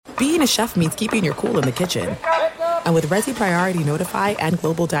being a chef means keeping your cool in the kitchen. And with Resi Priority Notify and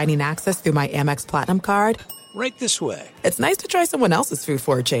Global Dining Access through my Amex Platinum card, right this way. It's nice to try someone else's food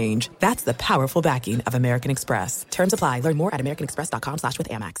for a change. That's the powerful backing of American Express. Terms apply. Learn more at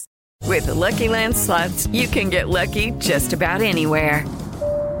americanexpress.com/withAmex. With the Lucky Land Slots, you can get lucky just about anywhere.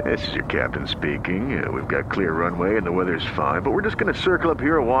 This is your captain speaking. We've got clear runway and the weather's fine, but we're just going to circle up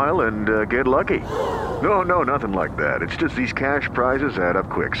here a while and get lucky. No, nothing like that. It's just these cash prizes add up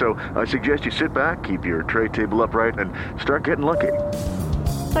quick. So I suggest you sit back, keep your tray table upright, and start getting lucky.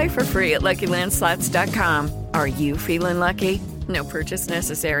 Play for free at LuckyLandSlots.com. Are you feeling lucky? No purchase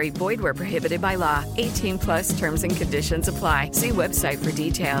necessary. Void where prohibited by law. 18+ terms and conditions apply. See website for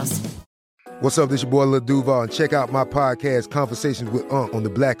details. What's up, this your boy Lil Duval, and check out my podcast, Conversations with Unc, on the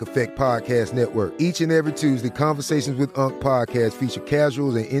Black Effect Podcast Network. Each and every Tuesday, Conversations with Unc podcast feature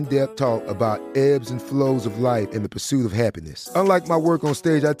casuals and in-depth talk about ebbs and flows of life and the pursuit of happiness. Unlike my work on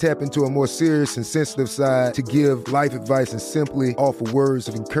stage, I tap into a more serious and sensitive side to give life advice and simply offer words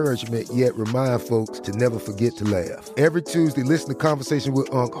of encouragement, yet remind folks to never forget to laugh. Every Tuesday, listen to Conversation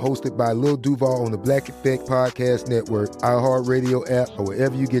with Unc, hosted by Lil Duval on the Black Effect Podcast Network, iHeartRadio app, or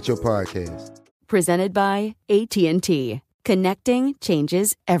wherever you get your podcasts. Presented by AT&T. Connecting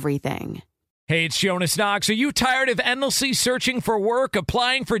changes everything. Hey, it's Jonas Knox. Are you tired of endlessly searching for work,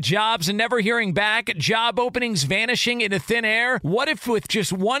 applying for jobs, and never hearing back? Job openings vanishing into thin air? What if with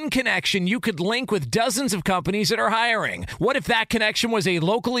just one connection, you could link with dozens of companies that are hiring? What if that connection was a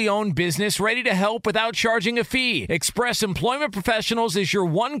locally owned business ready to help without charging a fee? Express Employment Professionals is your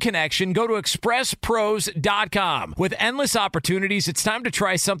one connection. Go to expresspros.com. With endless opportunities, it's time to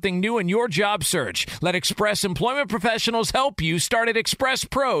try something new in your job search. Let Express Employment Professionals help you. Start at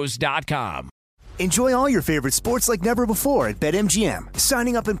expresspros.com. Enjoy all your favorite sports like never before at BetMGM.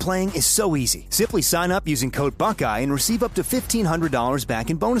 Signing up and playing is so easy. Simply sign up using code Buckeye and receive up to $1,500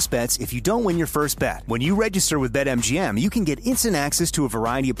 back in bonus bets if you don't win your first bet. When you register with BetMGM, you can get instant access to a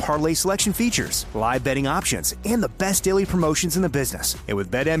variety of parlay selection features, live betting options, and the best daily promotions in the business. And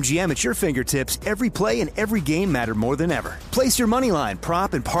with BetMGM at your fingertips, every play and every game matter more than ever. Place your moneyline,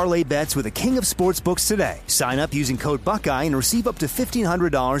 prop, and parlay bets with the king of sportsbooks today. Sign up using code Buckeye and receive up to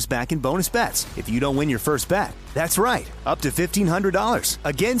 $1,500 back in bonus bets if you don't win your first bet. That's right, up to $1,500.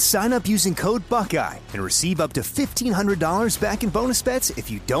 Again, sign up using code Buckeye and receive up to $1,500 back in bonus bets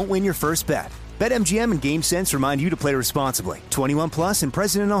if you don't win your first bet. BetMGM and GameSense remind you to play responsibly. 21 plus and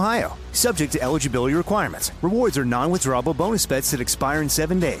present in Ohio. Subject to eligibility requirements. Rewards are non-withdrawable bonus bets that expire in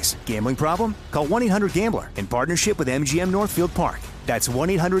 7 days. Gambling problem? Call 1-800-GAMBLER in partnership with MGM Northfield Park. That's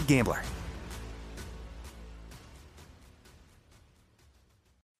 1-800-GAMBLER.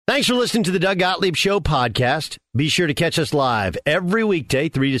 Thanks for listening to the Doug Gottlieb Show podcast. Be sure to catch us live every weekday,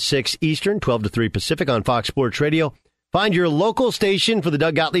 3 to 6 Eastern, 12 to 3 Pacific on Fox Sports Radio. Find your local station for the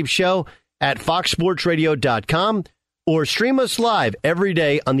Doug Gottlieb Show at foxsportsradio.com or stream us live every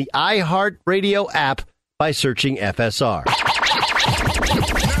day on the iHeartRadio app by searching FSR. Now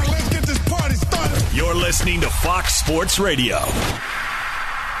let's get this party started. You're listening to Fox Sports Radio.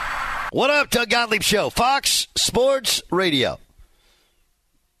 What up, Doug Gottlieb Show, Fox Sports Radio.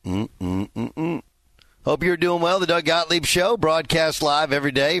 Hope you're doing well. The Doug Gottlieb Show, broadcast live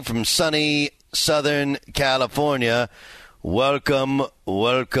every day from sunny Southern California. Welcome,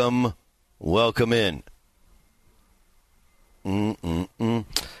 welcome, welcome in. We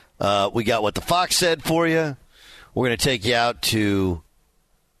got what the Fox said for you. We're going to take you out to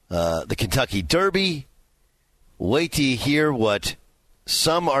the Kentucky Derby. Wait till you hear what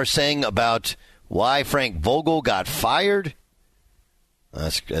some are saying about why Frank Vogel got fired.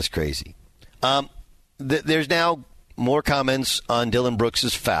 That's crazy. There's now more comments on Dillon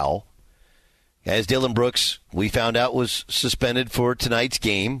Brooks' foul. As Dillon Brooks, we found out, was suspended for tonight's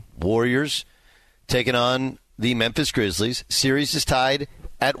game. Warriors taking on the Memphis Grizzlies. Series is tied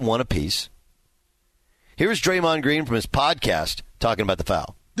at 1 apiece. Here's Draymond Green from his podcast talking about the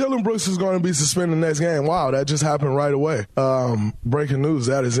foul. Dillon Brooks is going to be suspended next game. Wow, that just happened right away. Breaking news,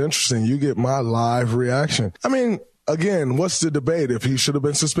 that is interesting. You get my live reaction. I mean, again, what's the debate if he should have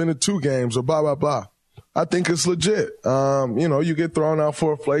been suspended 2 games or blah, blah, blah? I think it's legit. You get thrown out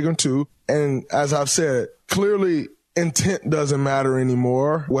for a flagrant 2. And as I've said, clearly intent doesn't matter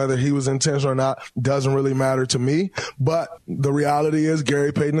anymore. Whether he was intentional or not doesn't really matter to me. But the reality is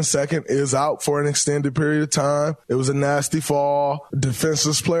Gary Payton II is out for an extended period of time. It was a nasty fall.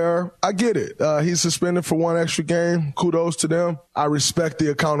 Defenseless player. I get it. He's suspended for 1 extra game. Kudos to them. I respect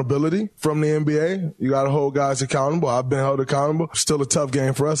the accountability from the NBA. You got to hold guys accountable. I've been held accountable. Still a tough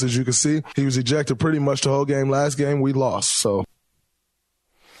game for us, as you can see. He was ejected pretty much the whole game. Last game, we lost. So.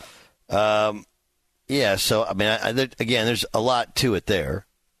 Yeah, so, I mean, again, there's a lot to it there.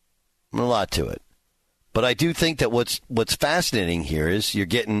 A lot to it. But I do think that what's fascinating here is you're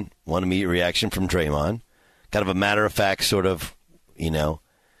getting one immediate reaction from Draymond, kind of a matter-of-fact sort of,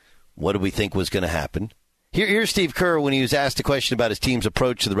 what do we think was going to happen? Here's Steve Kerr when he was asked a question about his team's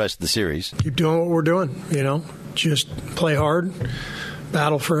approach to the rest of the series. Keep doing what we're doing, just play hard,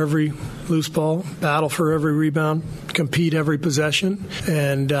 battle for every loose ball, battle for every rebound, compete every possession,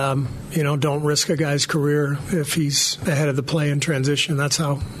 and, don't risk a guy's career if he's ahead of the play in transition. That's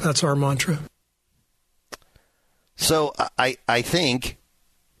our mantra. So I think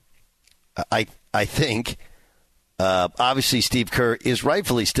obviously Steve Kerr is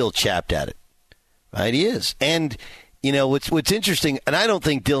rightfully still chapped at it, right? He is. And, what's interesting, and I don't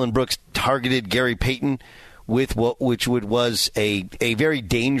think Dillon Brooks targeted Gary Payton with which was a very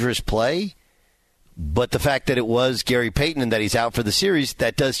dangerous play, but the fact that it was Gary Payton and that he's out for the series,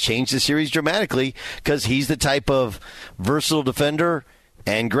 that does change the series dramatically because he's the type of versatile defender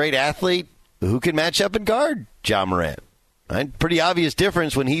and great athlete who can match up and guard Ja Morant. Right? Pretty obvious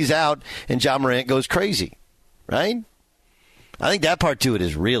difference when he's out and Ja Morant goes crazy. Right? I think that part to it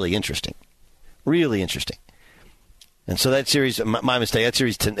is really interesting. Really interesting. And so that series, my mistake, that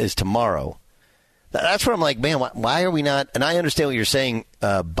series is tomorrow. That's where I'm like, man, why are we not? And I understand what you're saying,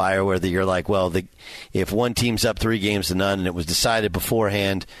 Buyer, whether you're like, well, if one team's up 3-0 and it was decided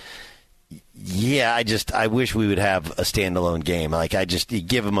beforehand, yeah, I wish we would have a standalone game. Like, you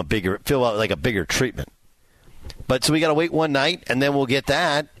give them feel like a bigger treatment. But so we got to wait one night, and then we'll get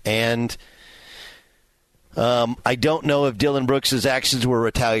that. And I don't know if Dillon Brooks' actions were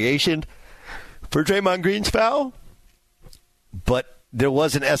retaliation for Draymond Green's foul, but there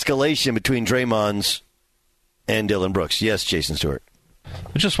was an escalation between Draymond's and Dillon Brooks. Yes, Jason Stewart.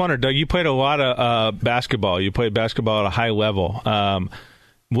 I just wondered, Doug, you played a lot of basketball. You played basketball at a high level.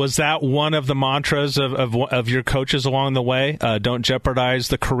 Was that one of the mantras of your coaches along the way? Don't jeopardize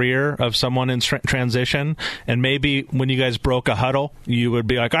the career of someone in transition. And maybe when you guys broke a huddle, you would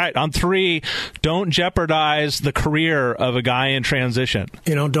be like, all right, on 3, don't jeopardize the career of a guy in transition.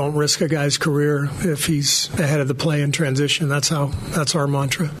 Don't risk a guy's career if he's ahead of the play in transition. That's our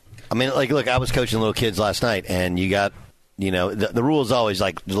mantra. I mean, look, I was coaching little kids last night, and you got, the rule is always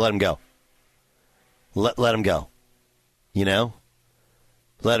like, let them go. Let them go.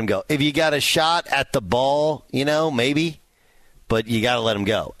 Let him go. If you got a shot at the ball, maybe, but you got to let him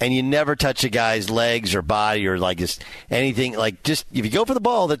go. And you never touch a guy's legs or body or just anything. Just if you go for the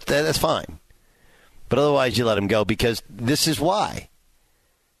ball, that's fine. But otherwise, you let him go because this is why.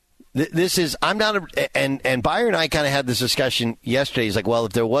 This is I'm not and Buyer and I kind of had this discussion yesterday. He's like, well,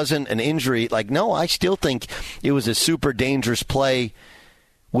 if there wasn't an injury, no, I still think it was a super dangerous play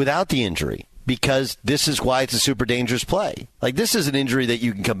without the injury. Because this is why it's a super dangerous play. This is an injury that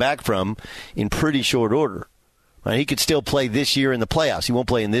you can come back from in pretty short order. Right? He could still play this year in the playoffs. He won't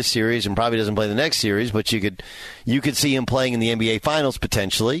play in this series and probably doesn't play the next series, but you could see him playing in the NBA Finals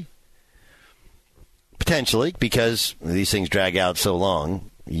potentially. Potentially, because these things drag out so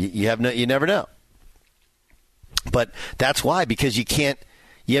long. You never know. But that's why, because you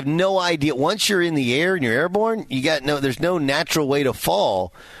have no idea. Once you're in the air and you're airborne, there's no natural way to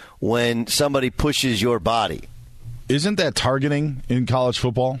fall when somebody pushes your body. Isn't that targeting in college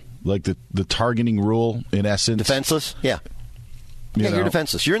football? Like the targeting rule, in essence? Defenseless? Yeah. You're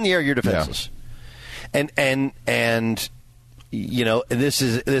defenseless. You're in the air, you're defenseless. Yeah. And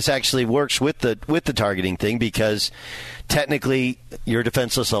this actually works with the targeting thing because technically you're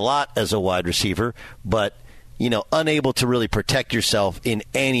defenseless a lot as a wide receiver, but unable to really protect yourself in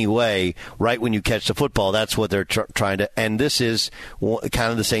any way right when you catch the football. That's what they're trying to. And this is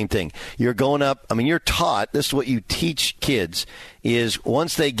kind of the same thing. You're going up. I mean, you're taught. This is what you teach kids is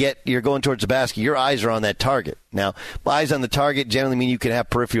once you're going towards the basket, your eyes are on that target. Now, eyes on the target generally mean you can have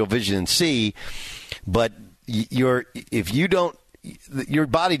peripheral vision and see, but your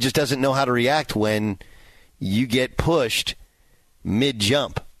body just doesn't know how to react when you get pushed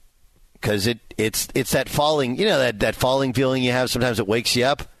mid-jump. Because it's that falling, that falling feeling you have. Sometimes it wakes you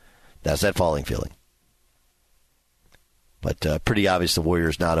up. That's that falling feeling. But pretty obvious the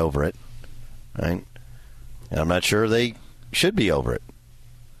Warriors not over it, right? And I'm not sure they should be over it.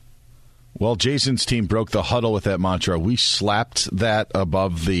 Well, Jason's team broke the huddle with that mantra. We slapped that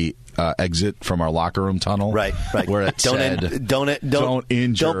above the exit from our locker room tunnel. Right. Where it said, don't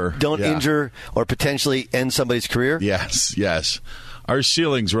injure. Don't injure or potentially end somebody's career. Yes. Our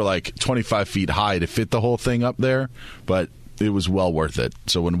ceilings were 25 feet high to fit the whole thing up there, but it was well worth it.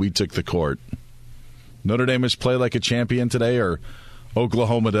 So when we took the court, Notre Dame has played like a champion today, or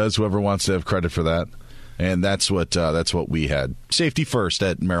Oklahoma does, whoever wants to have credit for that. And that's what we had. Safety first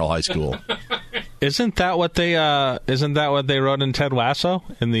at Merrill High School. Isn't that what they wrote in Ted Lasso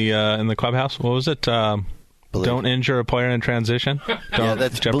in the clubhouse? What was it? Don't injure a player in transition.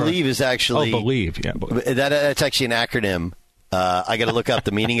 That's believe is actually believe. Yeah, believe. That's actually an acronym. I got to look up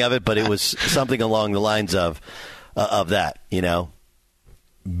the meaning of it, but it was something along the lines of that.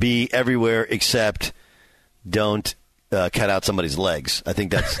 Be everywhere except don't cut out somebody's legs. I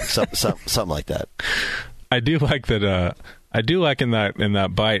think that's something like that. I do like that. I do like in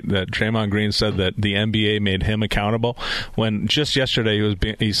that bite that Draymond Green said that the NBA made him accountable when just yesterday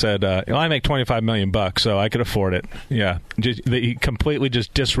he said I make $25 million, so I could afford it. Yeah, he completely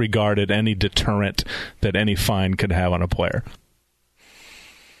just disregarded any deterrent that any fine could have on a player.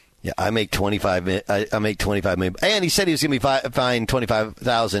 Yeah, I make $25 million, and he said he was going to be fined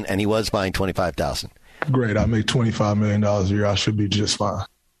 $25,000, and he was fined $25,000. Great, I make $25 million a year. I should be just fine.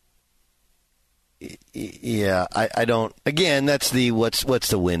 Yeah, I don't. Again, that's the what's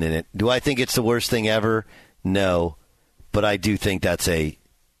the win in it? Do I think it's the worst thing ever? No, but I do think that's a,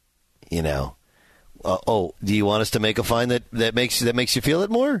 do you want us to make a fine that makes you feel it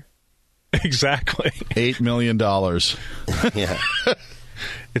more? Exactly. $8 million. Yeah.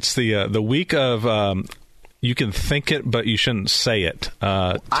 It's the week of you can think it, but you shouldn't say it.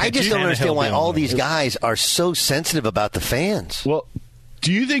 I just don't understand why all these guys are so sensitive about the fans. Well,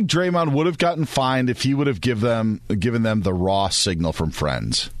 do you think Draymond would have gotten fined if he would have given them the raw signal from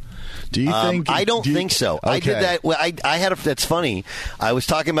Friends? Do you think? I don't think so. Okay. I did that. Well, I had that's funny. I was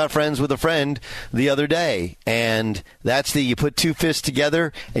talking about Friends with a friend the other day, and that's you put two fists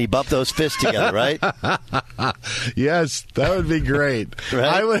together and you bump those fists together, right? Yes, that would be great.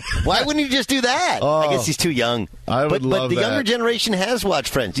 Right? Why wouldn't you just do that? I guess he's too young. I would love but the that. younger generation has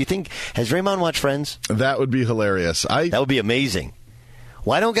watched Friends. Do you think has Draymond watched Friends? That would be hilarious. That would be amazing.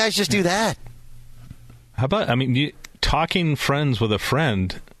 Why don't guys just do that? How about talking Friends with a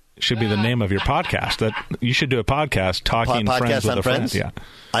friend should be the name of your podcast. That you should do a podcast talking friends with a friend. Yeah,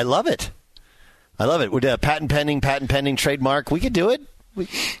 I love it. With patent pending, trademark. We could do it.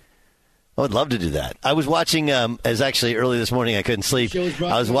 I would love to do that. I was watching, as actually early this morning I couldn't sleep.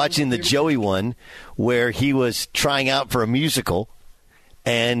 I was watching the Joey one where he was trying out for a musical,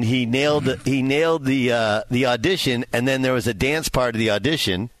 and he nailed the audition, and then there was a dance part of the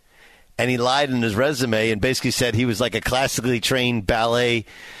audition, and he lied in his resume and basically said he was like a classically trained ballet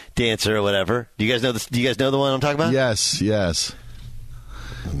dancer or whatever. Do you guys know this? Do you guys know the one I'm talking about? Yes.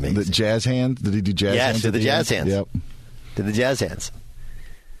 Amazing. The jazz hand? Did he do jazz hands? Yes, did the jazz hands. Yep. Did the jazz hands.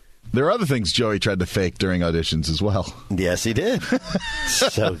 There are other things Joey tried to fake during auditions as well. Yes, he did.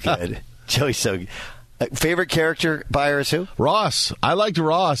 So good. Joey's so good. Favorite character buyer is who? Ross. I liked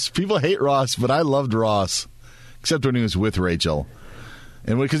Ross. People hate Ross, but I loved Ross. Except when he was with Rachel.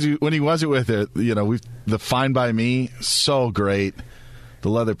 And when he wasn't with her, the Fine By Me, so great. The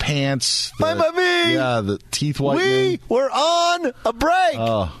leather pants. Fine By Me! Yeah, the teeth whitening. We're on a break!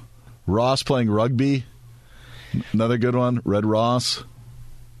 Oh, Ross playing rugby. Another good one. Red Ross.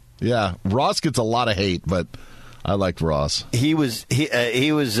 Yeah, Ross gets a lot of hate, but I liked Ross. He's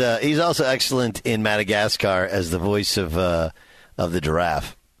also excellent in Madagascar as the voice of the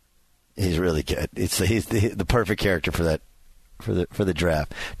giraffe. He's really good. He's the perfect character for that for the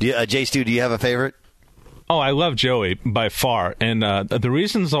draft. Jay Stu, do you have a favorite? Oh, I love Joey by far, and the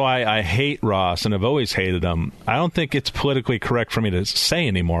reasons why I hate Ross and have always hated him, I don't think it's politically correct for me to say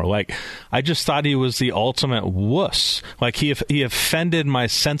anymore. Like, I just thought he was the ultimate wuss. Like, he offended my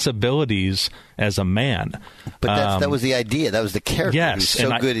sensibilities as a man. But that was the idea. That was the character. Yes, he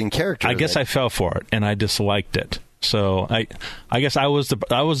was so good in character. I guess I fell for it, and I disliked it. So I guess I was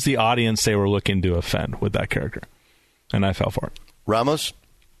the audience they were looking to offend with that character, and I fell for it. Ramos?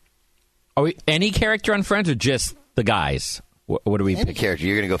 Are we any character on Friends or just the guys? What do we pick? Character?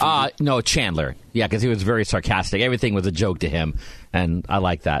 You're going to go for no, Chandler. Yeah, because he was very sarcastic. Everything was a joke to him, and I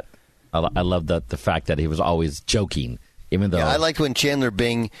like that. I love the fact that he was always joking, even though. Yeah, I liked when Chandler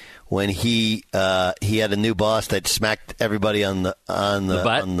Bing, when he had a new boss that smacked everybody on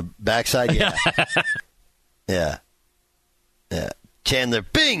the backside. Yeah, yeah. Chandler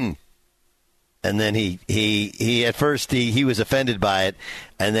Bing. And then he at first he was offended by it,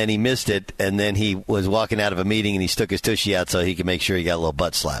 and then he missed it, and then he was walking out of a meeting and he stuck his tushy out so he could make sure he got a little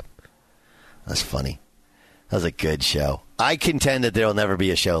butt slap. That's funny. That was a good show. I contend that there will never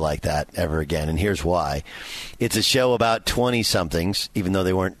be a show like that ever again, and here's why. It's a show about 20-somethings, even though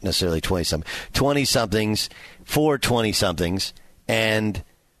they weren't necessarily 20-somethings. 20-somethings for 20-somethings, and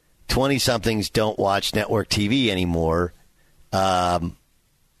 20-somethings don't watch network TV anymore.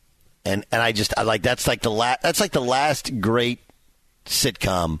 And I like that's like the last great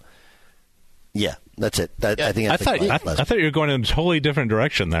sitcom. Yeah, that's it. I think that's I thought you were going in a totally different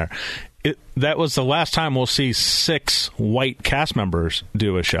direction there. that was the last time we'll see 6 white cast members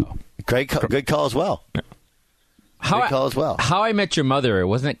do a show. Good call as well. Good call as well. How I Met Your Mother,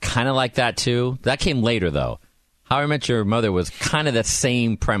 wasn't it kind of like that too? That came later though. How I Met Your Mother was kind of the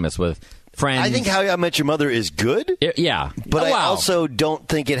same premise with friends. I think How I Met Your Mother is good. Yeah. But I also don't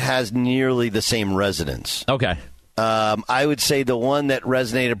think it has nearly the same resonance. Okay. I would say the one that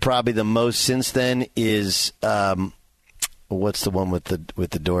resonated probably the most since then is what's the one with the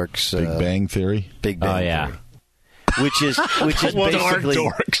dorks? Big Bang Theory. Big Bang Theory. Which is basically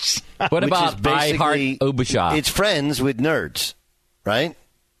dorks. What about I Heart Obasha? It's friends with nerds, right?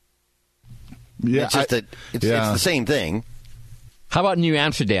 Yeah, it's just it's the same thing. How about New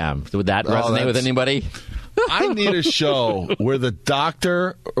Amsterdam? Would that resonate with anybody? I need a show where the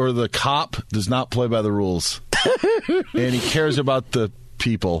doctor or the cop does not play by the rules, and he cares about the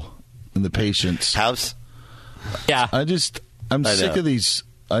people and the patients. House. Yeah, I'm sick of these.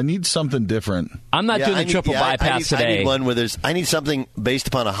 I need something different. I'm not doing the triple bypass today. I need one where I need something based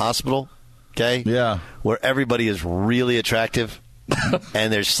upon a hospital. Okay. Yeah. Where everybody is really attractive.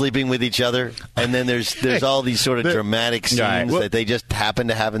 And they're sleeping with each other, and then there's all these sort of dramatic scenes that they just happen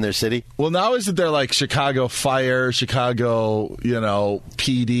to have in their city. Well, now isn't there like Chicago Fire, Chicago,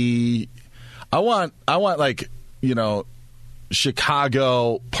 PD? I want like,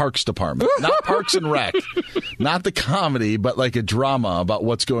 Chicago Parks Department, not Parks and Rec, not the comedy, but like a drama about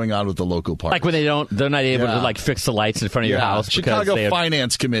what's going on with the local parks. Like when they're not able to like fix the lights in front of your house. Chicago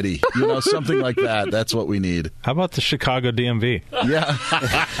Finance Committee, something like that. That's what we need. How about the Chicago DMV? Yeah.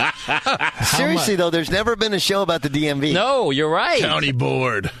 Seriously though, there's never been a show about the DMV. No, you're right. County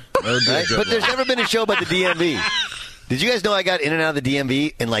Board. Right? But there's never been a show about the DMV. Did you guys know I got in and out of the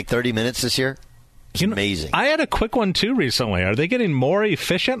DMV in like 30 minutes this year? It's amazing. I had a quick one, too, recently. Are they getting more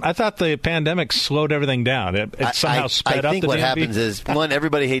efficient? I thought the pandemic slowed everything down. It somehow sped up the DMV. I think what happens is, one,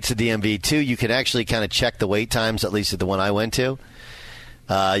 everybody hates the DMV. Two, you can actually kind of check the wait times, at least at the one I went to.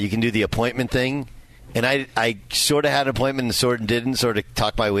 You can do the appointment thing. And I sort of had an appointment and sort of didn't, sort of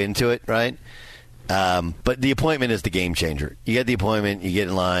talk my way into it, right? But the appointment is the game changer. You get the appointment, you get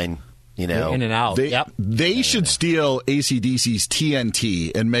in line. In and out. They should steal AC/DC's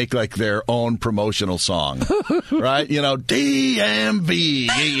TNT and make like their own promotional song, right? DMV,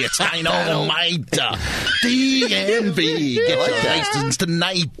 it's dynamite. DMV, get your license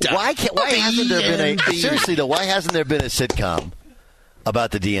tonight. Why hasn't there been seriously though? Why hasn't there been a sitcom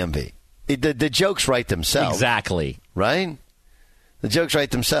about the DMV? The jokes write themselves. Exactly. Right. The jokes write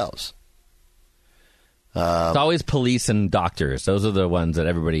themselves. It's always police and doctors. Those are the ones that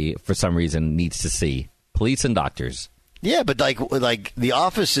everybody, for some reason, needs to see. Police and doctors. Yeah, but like The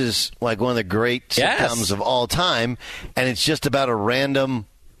Office is like one of the great sitcoms of all time, and it's just about a random,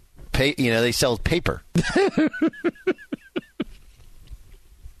 they sell paper.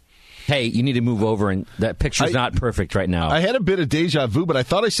 Hey, you need to move over, and that picture's not perfect right now. I had a bit of deja vu, but I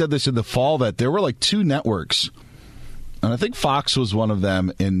thought I said this in the fall that there were like 2 networks, and I think Fox was one of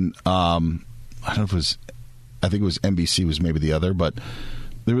them in. I think it was NBC was maybe the other, but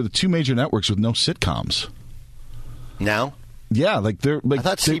they were the 2 major networks with no sitcoms. Now? Yeah, I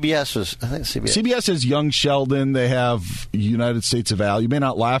thought CBS was. I think CBS has Young Sheldon. They have United States of Al. You may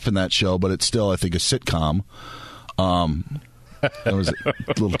not laugh in that show, but it's still, I think, a sitcom. There was a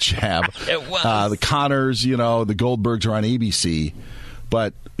little jab. It was. The Connors, the Goldbergs are on ABC.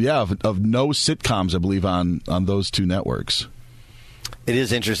 But, yeah, of no sitcoms, I believe, on those 2 networks. It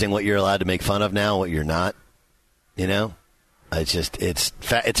is interesting what you're allowed to make fun of now, what you're not. It's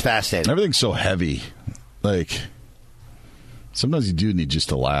fascinating. Everything's so heavy. Like, sometimes you do need just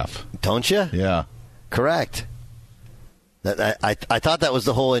to laugh. Don't you? Yeah. Correct. I thought that was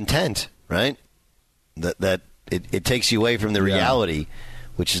the whole intent, right? That it takes you away from the reality,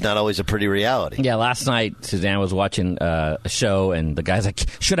 which is not always a pretty reality. Yeah, last night, Suzanne was watching a show, and the guy's like,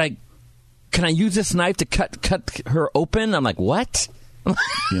 can I use this knife to cut her open? I'm like, what?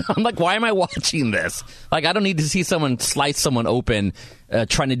 I'm like, why am I watching this? Like, I don't need to see someone slice someone open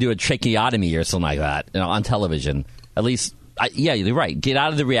trying to do a tracheotomy or something like that on television. At least, you're right. Get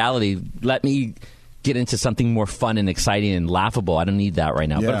out of the reality. Let me get into something more fun and exciting and laughable. I don't need that right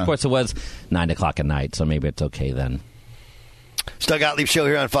now. Yeah. But, of course, it was 9 o'clock at night, so maybe it's okay then. Doug Gottlieb Show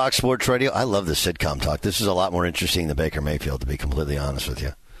here on Fox Sports Radio. I love the sitcom talk. This is a lot more interesting than Baker Mayfield, to be completely honest with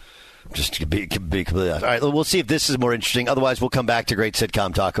you. Just to be completely honest. All right, we'll see if this is more interesting. Otherwise, we'll come back to great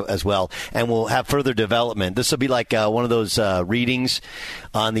sitcom talk as well, and we'll have further development. This will be like one of those readings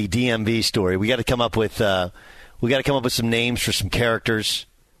on the DMV story. We got to come up with some names for some characters,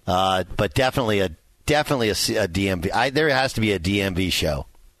 but definitely a DMV. There has to be a DMV show.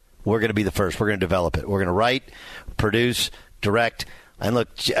 We're going to be the first. We're going to develop it. We're going to write, produce, direct. And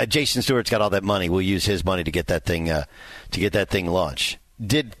look, Jason Stewart's got all that money. We'll use his money to get that thing launched.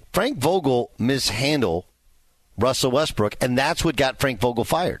 Did Frank Vogel mishandle Russell Westbrook? And that's what got Frank Vogel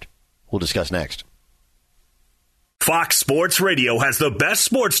fired. We'll discuss next. Fox Sports Radio has the best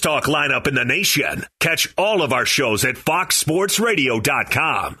sports talk lineup in the nation. Catch all of our shows at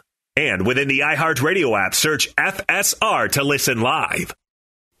foxsportsradio.com. And within the iHeartRadio app, search FSR to listen live.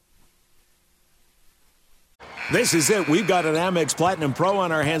 This is it. We've got an Amex Platinum Pro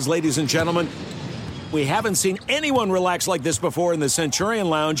on our hands, ladies and gentlemen. We haven't seen anyone relax like this before in the Centurion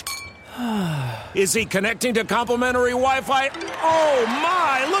Lounge. Is he connecting to complimentary Wi-Fi? Oh,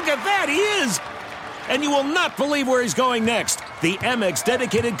 my. Look at that. He is. And you will not believe where he's going next. The Amex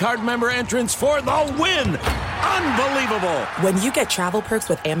dedicated card member entrance for the win. Unbelievable. When you get travel perks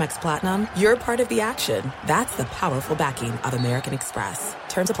with Amex Platinum, you're part of the action. That's the powerful backing of American Express.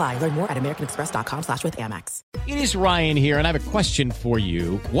 Terms apply. Learn more at americanexpress.com/withAmex. It is Ryan here, and I have a question for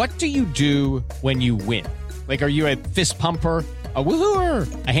you. What do you do when you win? Like, are you a fist pumper, a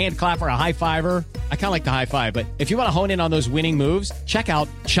woohooer, a hand clapper, a high fiver? I kind of like the high five, but if you want to hone in on those winning moves, check out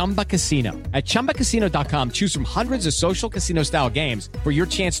Chumba Casino. At ChumbaCasino.com, choose from hundreds of social casino-style games for your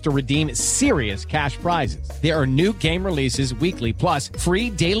chance to redeem serious cash prizes. There are new game releases weekly, plus free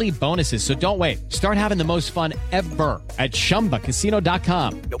daily bonuses. So don't wait. Start having the most fun ever at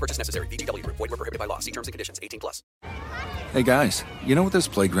ChumbaCasino.com. No purchase necessary. VGW. Void where prohibited by law. See terms and conditions. 18+. Hey, guys. You know what this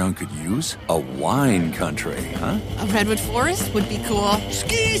playground could use? A wine country, huh? A redwood forest would be cool.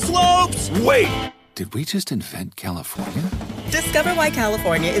 Ski slopes! Wait! Did we just invent California? Discover why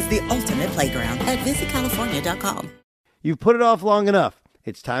California is the ultimate playground at visitcalifornia.com. You've put it off long enough.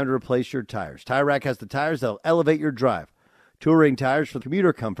 It's time to replace your tires. Tire Rack has the tires that'll elevate your drive. Touring tires for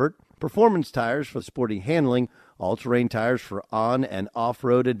commuter comfort, performance tires for sporty handling, all-terrain tires for on- and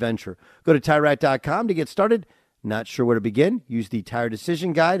off-road adventure. Go to TireRack.com to get started. Not sure where to begin? Use the Tire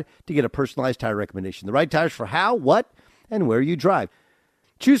Decision Guide to get a personalized tire recommendation. The right tires for how, what, and where you drive.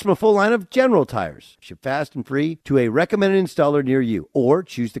 Choose from a full line of general tires. Ship fast and free to a recommended installer near you. Or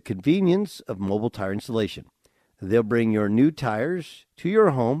choose the convenience of mobile tire installation. They'll bring your new tires to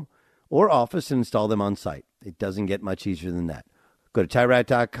your home or office and install them on site. It doesn't get much easier than that. Go to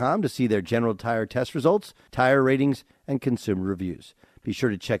TireRack.com to see their general tire test results, tire ratings, and consumer reviews. Be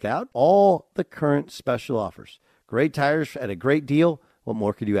sure to check out all the current special offers. Great tires at a great deal. What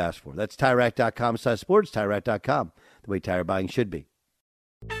more could you ask for? That's TireRack.com/sports, TireRack.com, the way tire buying should be.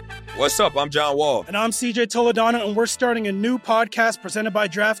 What's up? I'm John Wall. And I'm CJ Toledano, and we're starting a new podcast presented by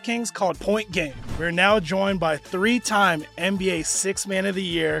DraftKings called Point Game. We're now joined by three-time NBA Sixth Man of the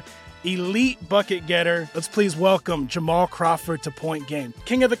Year, elite bucket getter. Let's please welcome Jamal Crawford to Point Game.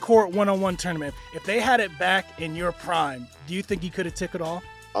 King of the Court one-on-one tournament. If they had it back in your prime, do you think you could have took it all?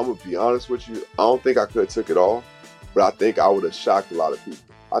 I'm going to be honest with you. I don't think I could have took it all, but I think I would have shocked a lot of people.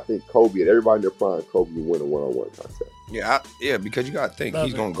 I think Kobe and everybody in their prime, Kobe would win a one-on-one contest. Yeah, because you got to think,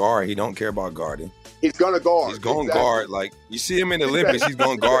 he's going to guard. He don't care about guarding. He's going to guard. He's going to guard. Like, you see him in the Olympics, he's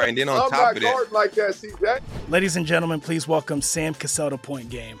going to guard. And then on top of that. I'm not guarding like that, CJ. Ladies and gentlemen, please welcome Sam Cassell to Point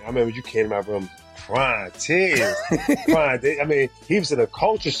Game. I remember you came out from prime 10. I mean, he was in a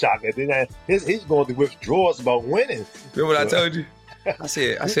culture shock. And then he's going through withdrawals about winning. Remember what I told you? I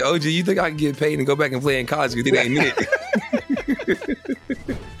said, OG, you think I can get paid and go back and play in college because it ain't it?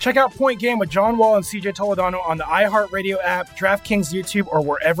 Check out Point Game with John Wall and CJ Toledano on the iHeartRadio app, DraftKings YouTube, or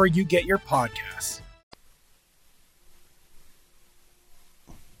wherever you get your podcasts.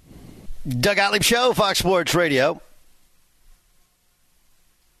 Doug Gottlieb Show, Fox Sports Radio.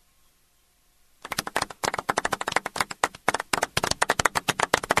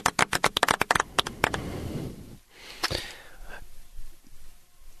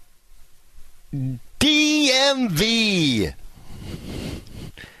 DMV.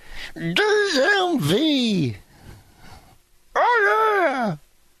 Oh, yeah.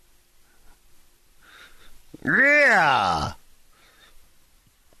 Yeah.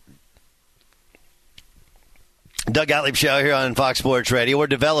 Doug Gottlieb Show here on Fox Sports Radio. We're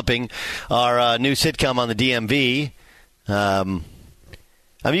developing our new sitcom on the DMV. I mean,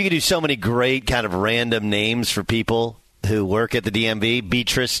 you can do so many great kind of random names for people who work at the DMV.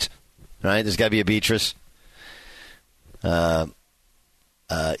 Beatrice, right? There's got to be a Beatrice.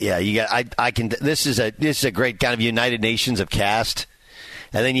 Yeah, you got. I can. This is a great kind of United Nations of cast,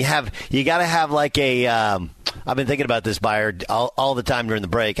 and then you got to have like a. I've been thinking about this, Buyer, all the time during the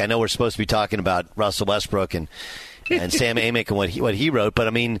break. I know we're supposed to be talking about Russell Westbrook and Sam Amick and what he wrote, but I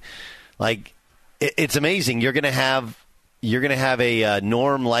mean, like, it's amazing. You're gonna have a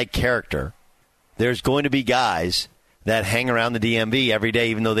Norm-like character. There's going to be guys that hang around the DMV every day,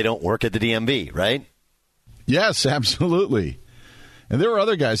 even though they don't work at the DMV, right? Yes, absolutely. And there were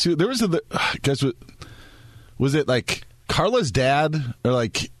other guys who there was guys. Was it like Carla's dad or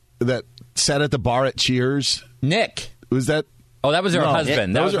like that sat at the bar at Cheers? Nick. Was that? Oh, that was her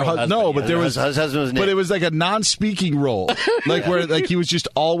husband. That was her husband. No, but there was his husband was Nick. But it was like a non-speaking role, like where like he was just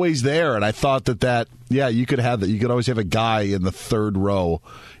always there. And I thought that you could have that. You could always have a guy in the third row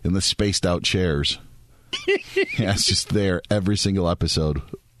in the spaced out chairs. Yeah, it's just there every single episode,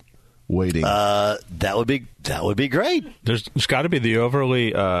 waiting. That would be great. There's got to be the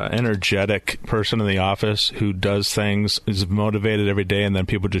overly energetic person in the office who does things, is motivated every day, and then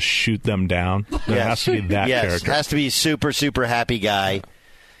people just shoot them down. There has to be that character. Yes, has to be super, super happy guy.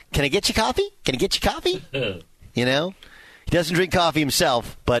 Can I get you coffee? Can I get you coffee? You know? He doesn't drink coffee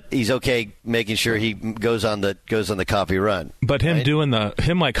himself, but he's okay making sure he goes on the coffee run. But him doing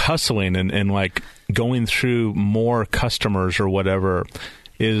him like hustling and like going through more customers or whatever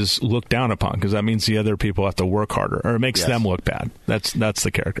is looked down upon, because that means the other people have to work harder, or it makes them look bad. That's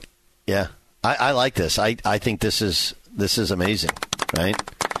the character. Yeah, I like this. I think this is amazing, right?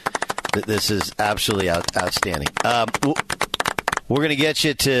 This is absolutely outstanding. We're going to get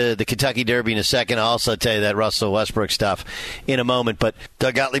you to the Kentucky Derby in a second. I'll also tell you that Russell Westbrook stuff in a moment. But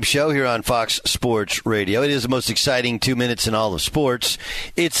Doug Gottlieb Show here on Fox Sports Radio. It is the most exciting 2 minutes in all of sports.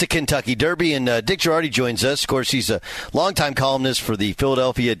 It's the Kentucky Derby, and Dick Jerardi joins us. Of course, he's a longtime columnist for the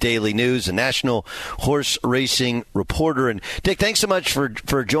Philadelphia Daily News, a national horse racing reporter. And Dick, thanks so much for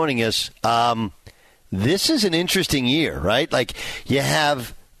joining us. This is an interesting year, right? Like, you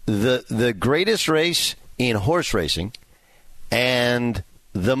have the greatest race in horse racing, and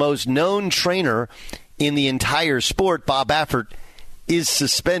the most known trainer in the entire sport, Bob Baffert, is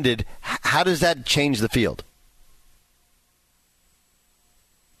suspended. How does that change the field?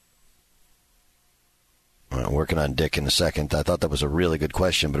 All right, working on Dick in a second. I thought that was a really good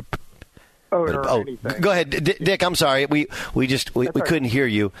question, but go ahead, Dick. I'm sorry, we couldn't hear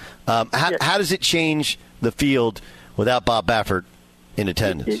you. How does it change the field without Bob Baffert in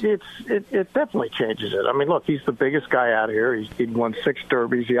attendance? It definitely changes it. I mean, look, he's the biggest guy out here. He'd won 6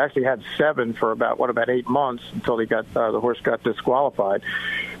 derbies. He actually had 7 for about 8 months until he got the horse got disqualified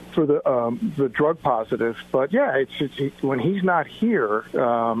for the drug positive. But yeah, when he's not here,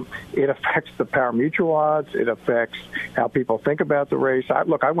 it affects the power mutual odds. It affects how people think about the race. I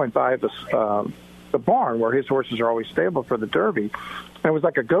went by the barn where his horses are always stable for the Derby. And it was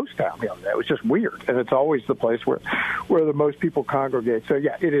like a ghost town. It was just weird. And it's always the place where the most people congregate. So,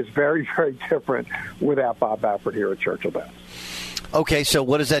 yeah, it is very, very different without Bob Baffert here at Churchill Downs. Okay, so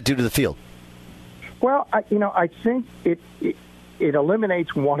what does that do to the field? Well, I think it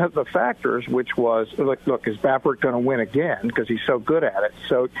eliminates one of the factors, which was, look, is Baffert going to win again because he's so good at it?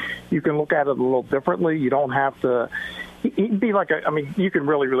 So you can look at it a little differently. You don't have to – he'd be like you can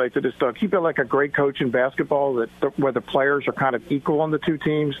really relate to this, Doug. He'd be like a great coach in basketball where the players are kind of equal on the two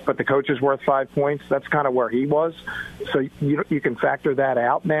teams, but the coach is worth 5 points. That's kind of where he was. So you can factor that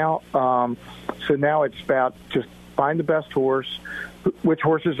out now. So now it's about just find the best horse, which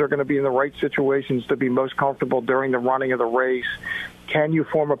horses are going to be in the right situations to be most comfortable during the running of the race. Can you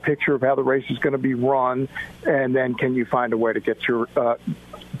form a picture of how the race is going to be run, and then can you find a way to get your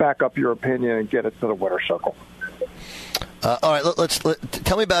back up your opinion and get it to the winner's circle? All right,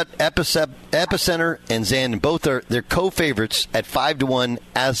 tell me about Epicenter and Zandon. Both they're co-favorites at 5-1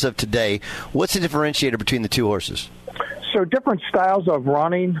 as of today. What's the differentiator between the two horses? So different styles of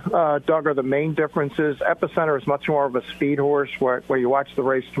running, Doug, are the main differences. Epicenter is much more of a speed horse where you watch the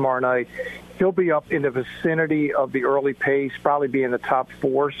race tomorrow night. He'll be up in the vicinity of the early pace, probably be in the top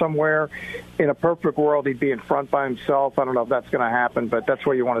 4 somewhere. In a perfect world, he'd be in front by himself. I don't know if that's going to happen, but that's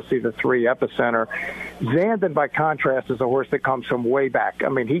where you want to see the 3 Epicenter. Zandon, by contrast, is a horse that comes from way back. I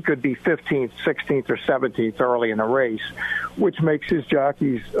mean, he could be 15th, 16th, or 17th early in the race, which makes his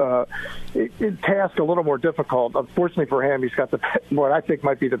jockey's task a little more difficult. Unfortunately for him, he's got what I think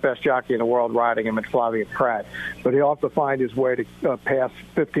might be the best jockey in the world riding him in Flavia Pratt. But he'll have to find his way to pass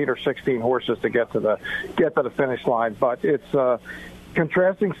 15 or 16 horses to get to the finish line. But it's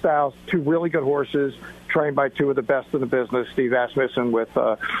contrasting styles, 2 really good horses trained by 2 of the best in the business, Steve Asmussen with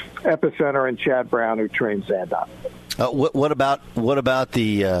Epicenter and Chad Brown, who trains Zandon. What about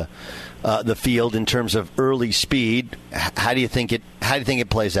the field in terms of early speed? How do you think it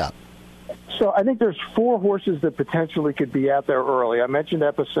plays out? So I think there's 4 horses that potentially could be out there early. I mentioned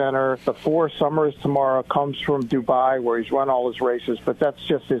Epicenter. The 4, Summer is Tomorrow, comes from Dubai, where he's run all his races, but that's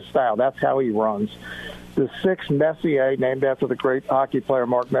just his style. That's how he runs. The 6, Messier, named after the great hockey player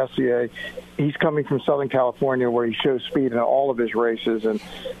Marc Messier, he's coming from Southern California, where he shows speed in all of his races, and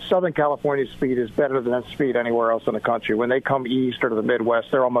Southern California's speed is better than that speed anywhere else in the country. When they come east or to the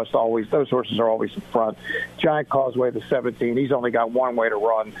Midwest, they're almost always, those horses are always in front. Giant Causeway, the 17, he's only got one way to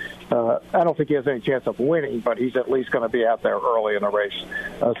run. I don't think he has any chance of winning, but he's at least going to be out there early in the race.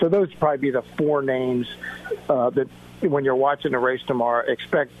 So those would probably be the four names that, when you're watching the race tomorrow,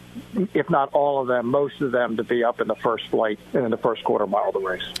 expect, if not all of them, most of them to be up in the first flight and in the first quarter mile of the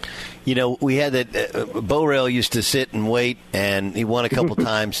race. You know, we had that Bo Rail used to sit and wait, and he won a couple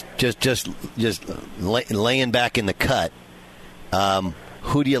times just laying back in the cut.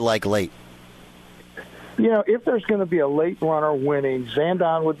 Who do you like late? You know, if there's going to be a late runner winning,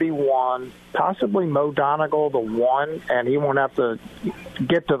 Zandon would be one, possibly Mo Donegal the one, and he won't have to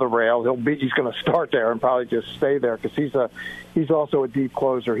get to the rail. He's going to start there and probably just stay there because he's also a deep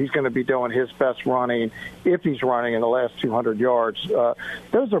closer. He's going to be doing his best running if he's running in the last 200 yards.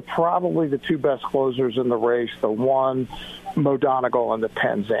 Those are probably the two best closers in the race, the one, Mo Donegal, and the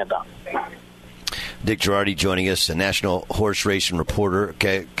 10, Zandon. Dick Jerardi joining us, a national horse racing reporter.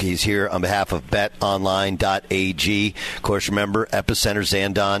 Okay, he's here on behalf of betonline.ag. Of course, remember, Epicenter,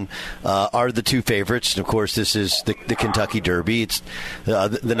 Zandon are the two favorites. And, of course, this is the Kentucky Derby. It's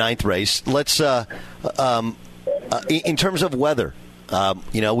the ninth race. Let's, in terms of weather,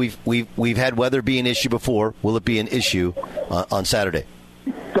 you know, we've had weather be an issue before. Will it be an issue on Saturday?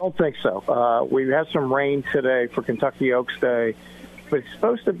 Don't think so. We had some rain today for Kentucky Oaks Day. But it's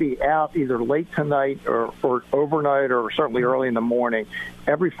supposed to be out either late tonight or overnight or certainly early in the morning.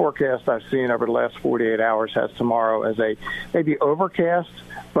 Every forecast I've seen over the last 48 hours has tomorrow as a maybe overcast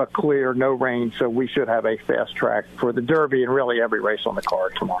but clear, no rain, so we should have a fast track for the Derby and really every race on the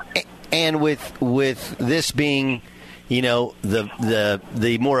card tomorrow. And with this being, you know,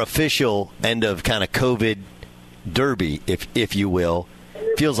 the more official end of kind of COVID Derby, if you will,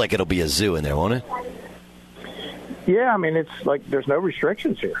 feels like it'll be a zoo in there, won't it? Yeah, I mean, it's like there's no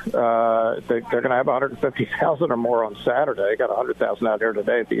restrictions here. They're going to have 150,000 or more on Saturday. They got 100,000 out here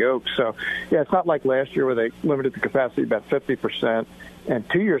today at the Oaks. So, yeah, it's not like last year where they limited the capacity about 50%. And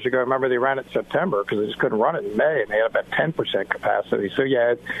 2 years ago, remember, they ran it in September because they just couldn't run it in May, and they had about 10% capacity. So,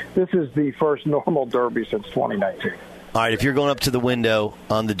 yeah, this is the first normal Derby since 2019. All right, if you're going up to the window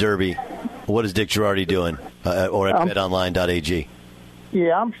on the Derby, what is Dick Jerardi doing or at betonline.ag?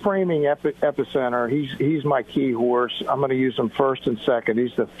 Yeah, I'm framing Epicenter. He's my key horse. I'm going to use him first and second.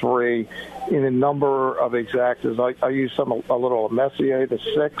 He's the 3. In a number of exactas, I use a little of Messier, the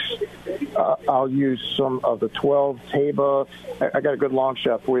 6. I'll use some of the 12, Taba. I got a good long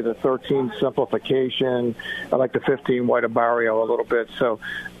shot for you, the 13, Simplification. I like the 15, White of Barrio a little bit. So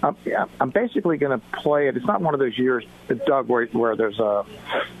I'm basically going to play it. It's not one of those years, Doug, where there's a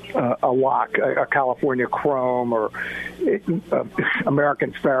lock, a California Chrome or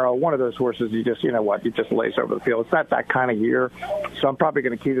American Pharaoh, one of those horses you just lace over the field. It's not that kind of year. So I'm probably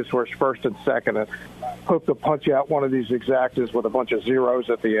going to key this horse first and second and hope to punch out one of these exactas with a bunch of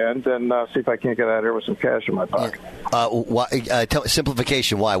zeros at the end and see if I can't get out of here with some cash in my pocket.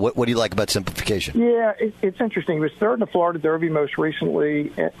 Simplification, why? What do you like about Simplification? Yeah, it's interesting. He was third in the Florida Derby most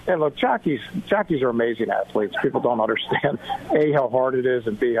recently. And look, jockeys are amazing athletes. People don't understand, A, how hard it is,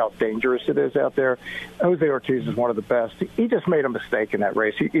 and B, how dangerous it is out there. Jose Ortiz is one of the best. He just made a mistake in that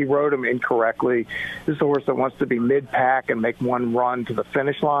race. He rode him incorrectly. This is a horse that wants to be mid-pack and make one run to the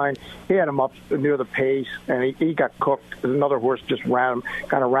finish line. He had him up near the pace, and he got cooked. Another horse just ran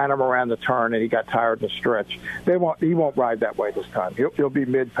him around the turn, and he got tired in the stretch. He won't ride that way this time. He'll be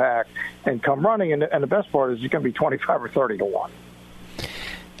mid-pack and come running, and the best part is he's going to be 25 or 30 to 1.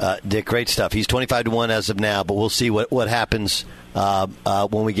 Dick, great stuff. He's 25 to 1 as of now, but we'll see what happens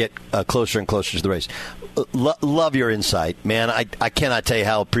when we get closer and closer to the race. Love your insight, man. I cannot tell you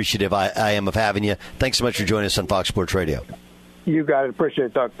how appreciative I am of having you. Thanks so much for joining us on Fox Sports Radio. You got it. Appreciate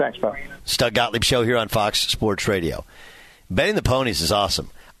it, Doug. Thanks, pal. Doug Gottlieb Show here on Fox Sports Radio. Betting the ponies is awesome.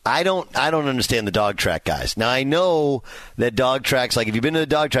 I don't understand the dog track guys. Now, I know that dog tracks, like if you've been to the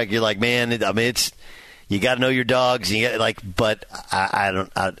dog track, you're like, man, it's you got to know your dogs. You got but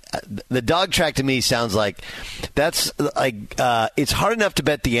the dog track to me sounds like that's like it's hard enough to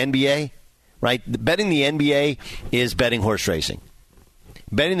bet the NBA, right? Betting the NBA is betting horse racing.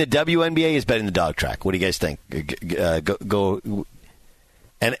 Betting the WNBA is betting the dog track. What do you guys think? Go.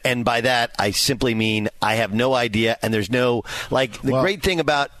 And by that, I simply mean I have no idea, and there's no great thing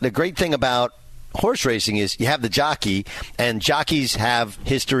about horse racing is you have the jockey, and jockeys have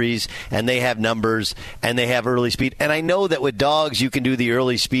histories, and they have numbers, and they have early speed. And I know that with dogs you can do the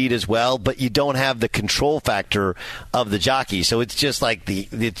early speed as well, but you don't have the control factor of the jockey. So it's just like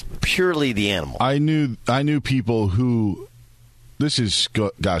it's purely the animal. I knew people who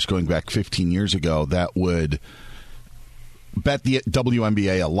going back 15 years ago, that would bet the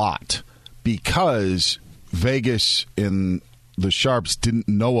WNBA a lot because Vegas and the Sharps didn't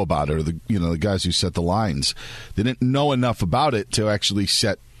know about it, or the guys who set the lines, they didn't know enough about it to actually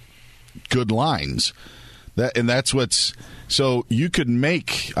set good lines. That's what's so you could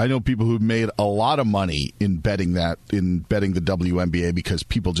make. I know people who've made a lot of money in betting the WNBA because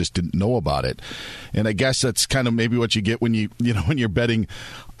people just didn't know about it. And I guess that's kind of maybe what you get when when you're betting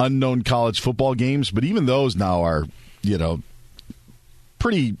unknown college football games. But even those now are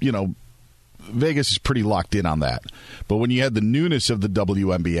pretty Vegas is pretty locked in on that. But when you had the newness of the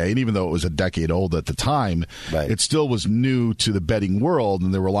WNBA, and even though it was a decade old at the time, it still was new to the betting world,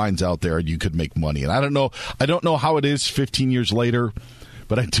 and there were lines out there and you could make money. And I don't know how it is 15 years later,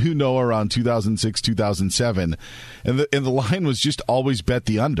 but I do know around 2006, 2007, and the line was just always bet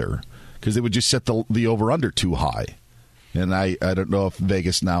the under because they would just set the over-under too high. And I don't know if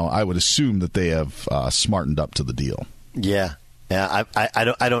Vegas now, I would assume that they have smartened up to the deal. Yeah.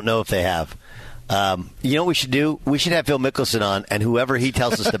 I don't know if they have. You know what we should do? We should have Phil Mickelson on, and whoever he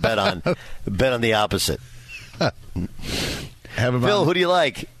tells us to bet on the opposite. Phil, who do you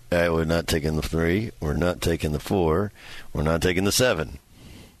like? We're not taking the 3. We're not taking the 4. We're not taking the 7.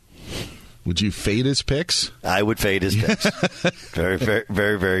 Would you fade his picks? I would fade his picks. Very, very,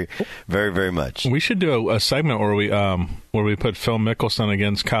 very, very, very, very much. We should do a segment where we put Phil Mickelson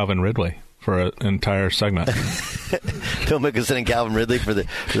against Calvin Ridley for an entire segment. Phil Mickelson and Calvin Ridley for the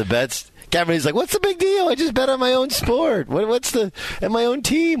bets. Calvin Ridley's like, what's the big deal? I just bet on my own sport. And my own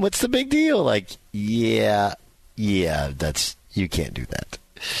team? What's the big deal? Like, yeah, you can't do that.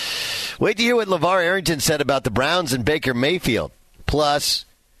 Wait to hear what Lavar Arrington said about the Browns and Baker Mayfield. Plus,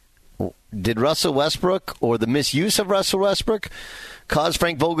 did Russell Westbrook or the misuse of Russell Westbrook cause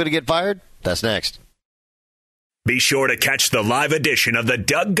Frank Vogel to get fired? That's next. Be sure to catch the live edition of the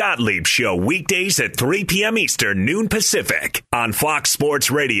Doug Gottlieb Show weekdays at 3 p.m. Eastern, noon Pacific on Fox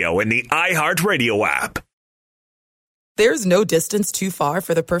Sports Radio and the iHeartRadio app. There's no distance too far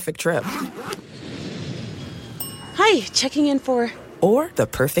for the perfect trip. Hi, checking in for... Or the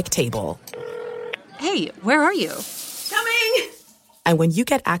perfect table. Hey, where are you? Coming! And when you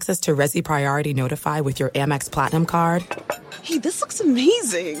get access to Resi Priority Notify with your Amex Platinum card... Hey, this looks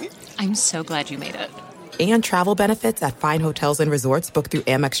amazing! I'm so glad you made it. And travel benefits at fine hotels and resorts booked through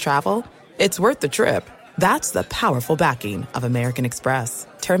Amex Travel, it's worth the trip. That's the powerful backing of American Express.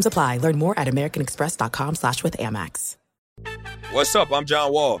 Terms apply. Learn more at americanexpress.com/withAmex. What's up? I'm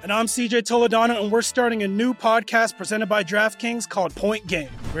John Wall. And I'm CJ Toledano, and we're starting a new podcast presented by DraftKings called Point Game.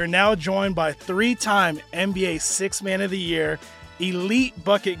 We're now joined by 3-time NBA Sixth Man of the Year, elite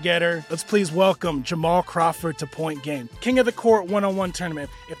bucket getter. Let's please welcome Jamal Crawford to Point Game. King of the Court one-on-one tournament.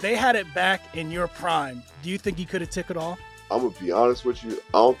 If they had it back in your prime, do you think you could have took it all? I'm going to be honest with you.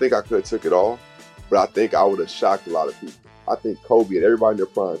 I don't think I could have took it all, but I think I would have shocked a lot of people. I think Kobe and everybody in their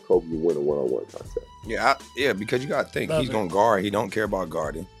prime, Kobe would win a one-on-one contest. Yeah, because you got to think, he's going to guard. He don't care about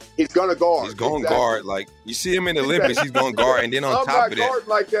guarding. He's going to guard. He's going to guard. Like, you see him in the Olympics, he's going to guard. And then on top of that.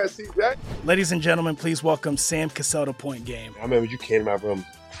 Like that, see that? Ladies and gentlemen, please welcome Sam Cassell to Point Game. I remember you came in my room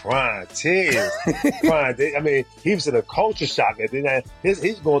crying, tears, crying. I mean, he was in a culture shock. And then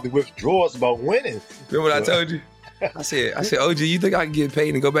he's going through withdrawals about winning. Remember what I told you? I said, OG, you think I can get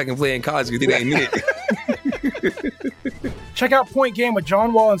paid and go back and play in college because it ain't it? Check out Point Game with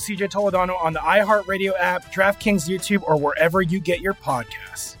John Wall and CJ Toledano on the iHeartRadio app, DraftKings YouTube, or wherever you get your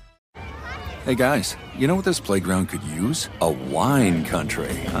podcasts. Hey guys, you know what this playground could use? A wine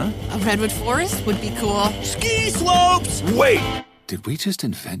country, huh? A redwood forest would be cool. Ski slopes! Wait! Did we just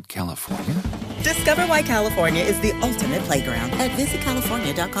invent California? Discover why California is the ultimate playground at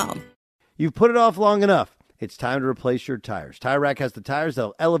visitcalifornia.com. You've put it off long enough. It's time to replace your tires. Tire Rack has the tires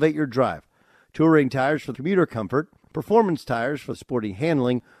that'll elevate your drive. Touring tires for commuter comfort, performance tires for sporty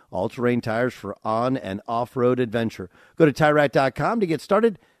handling, all-terrain tires for on- and off-road adventure. Go to TireRack.com to get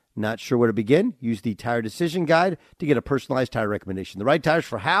started. Not sure where to begin? Use the Tire Decision Guide to get a personalized tire recommendation. The right tires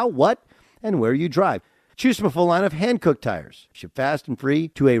for how, what, and where you drive. Choose from a full line of hand-cooked tires. Ship fast and free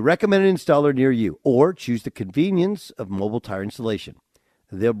to a recommended installer near you. Or choose the convenience of mobile tire installation.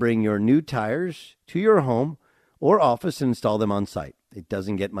 They'll bring your new tires to your home or office and install them on site. It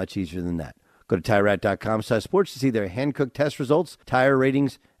doesn't get much easier than that. Go to TireRack.com/sports to see their hand-cooked test results, tire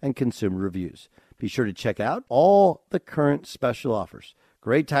ratings, and consumer reviews. Be sure to check out all the current special offers.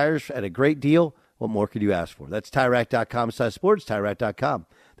 Great tires at a great deal. What more could you ask for? That's TireRack.com/sports, TireRack.com,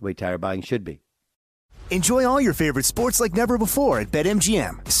 the way tire buying should be. Enjoy all your favorite sports like never before at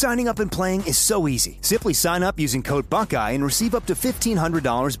BetMGM. Signing up and playing is so easy. Simply sign up using code Buckeye and receive up to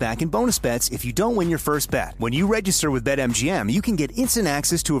 $1,500 back in bonus bets if you don't win your first bet. When you register with BetMGM, you can get instant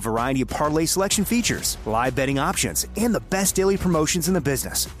access to a variety of parlay selection features, live betting options, and the best daily promotions in the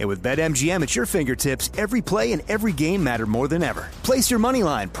business. And with BetMGM at your fingertips, every play and every game matter more than ever. Place your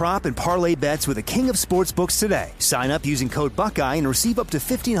moneyline, prop, and parlay bets with the king of sportsbooks today. Sign up using code Buckeye and receive up to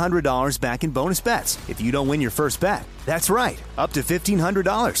 $1,500 back in bonus bets if you don't win your first bet. That's right, up to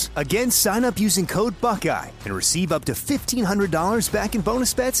 $1,500. Again, sign up using code Buckeye and receive up to $1,500 back in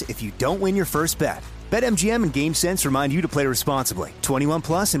bonus bets if you don't win your first bet. BetMGM and GameSense remind you to play responsibly. 21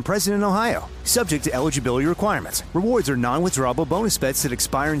 plus and present in Ohio. Subject to eligibility requirements. Rewards are non-withdrawable bonus bets that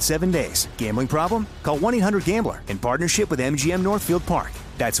expire in 7 days. Gambling problem? Call 1-800-GAMBLER in partnership with MGM Northfield Park.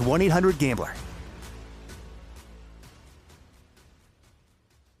 That's 1-800-GAMBLER.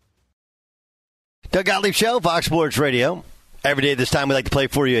 Doug Gottlieb Show, Fox Sports Radio. Every day at this time, we like to play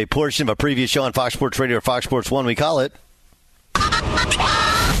for you a portion of a previous show on Fox Sports Radio or Fox Sports 1. We call it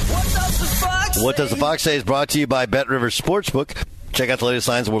What Does the Fox Say? Is brought to you by BetRivers Sportsbook. Check out the latest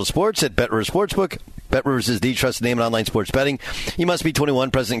lines in the world of sports at BetRivers Sportsbook. BetRivers is the trusted name in online sports betting. You must be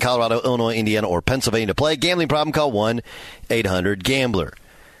 21, present in Colorado, Illinois, Indiana, or Pennsylvania to play. Gambling problem? Call 1-800-GAMBLER.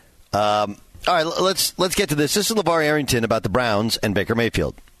 All right, let's get to this. This is Lavar Arrington about the Browns and Baker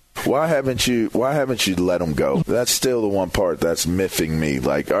Mayfield. Why haven't you let him go? That's still the one part that's miffing me.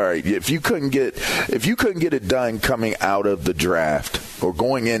 Like, all right, if you couldn't get it done coming out of the draft or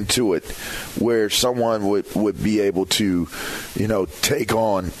going into it, where someone would be able to, take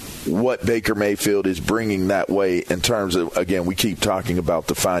on what Baker Mayfield is bringing that way in terms of, again, we keep talking about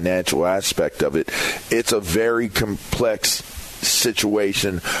the financial aspect of it. It's a very complex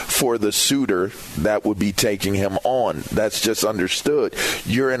situation for the suitor that would be taking him on. That's just understood.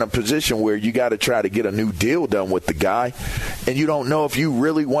 You're in a position where you got to try to get a new deal done with the guy, and you don't know if you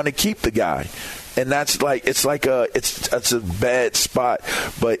really want to keep the guy. And that's like it's a bad spot.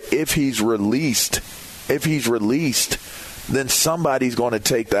 But if he's released, then somebody's going to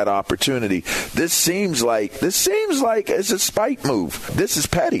take that opportunity. This seems like it's a spite move. This is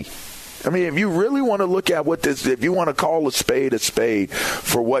petty. I mean, if you really want to look at if you want to call a spade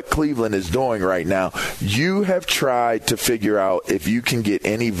for what Cleveland is doing right now, you have tried to figure out if you can get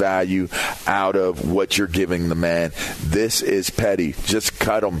any value out of what you're giving the man. This is petty. Just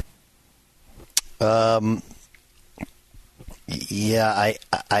cut him. Yeah,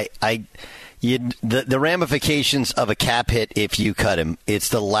 the ramifications of a cap hit if you cut him, it's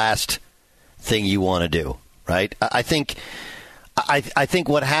the last thing you want to do, right? I think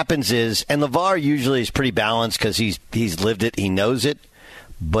what happens is, and LeVar usually is pretty balanced because he's lived it, he knows it.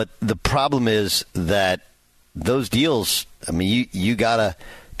 But the problem is that those deals, I mean, you got to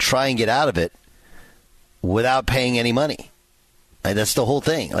try and get out of it without paying any money. And that's the whole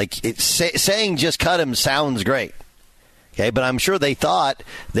thing. Like saying just cut him sounds great. Okay, but I'm sure they thought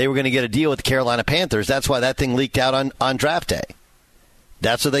they were going to get a deal with the Carolina Panthers. That's why that thing leaked out on draft day.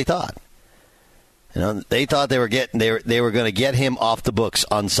 That's what they thought. They thought they were going to get him off the books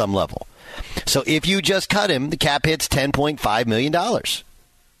on some level. So if you just cut him, the cap hit's $10.5 million.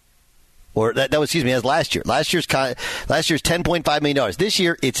 Or that was, that's last year. Last year's $10.5 million. This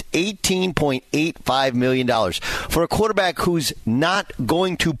year it's $18.85 million for a quarterback who's not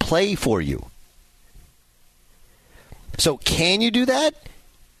going to play for you. So can you do that?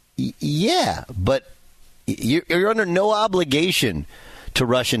 Yeah, but you're under no obligation to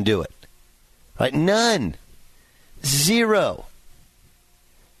rush and do it. Right? None. Zero.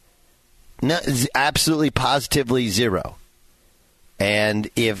 No, absolutely, positively zero. And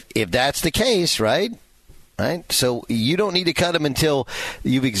if that's the case, right? So you don't need to cut him until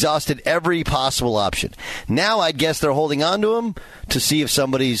you've exhausted every possible option. Now I guess they're holding on to him to see if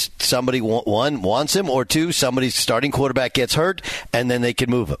somebody one wants him, or two, somebody's starting quarterback gets hurt, and then they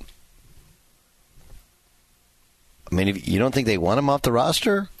can move him. I mean, if you don't think they want him off the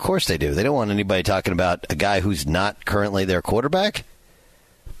roster? Of course they do. They don't want anybody talking about a guy who's not currently their quarterback.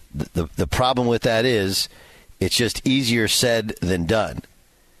 The problem with that is it's just easier said than done.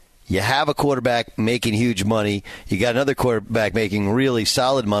 You have a quarterback making huge money. You got another quarterback making really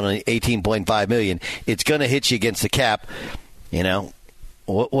solid money, $18.5 million. It's going to hit you against the cap.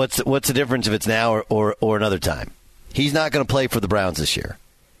 What's the difference if it's now or another time? He's not going to play for the Browns this year.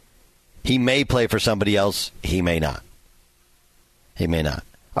 He may play for somebody else. He may not. All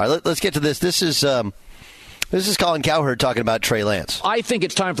right, let's get to this. This is Colin Cowherd talking about Trey Lance. I think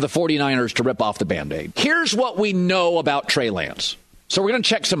it's time for the 49ers to rip off the Band-Aid. Here's what we know about Trey Lance. So we're going to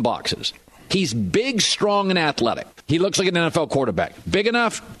check some boxes. He's big, strong, and athletic. He looks like an NFL quarterback. Big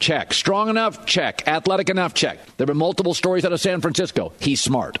enough? Check. Strong enough? Check. Athletic enough? Check. There have been multiple stories out of San Francisco. He's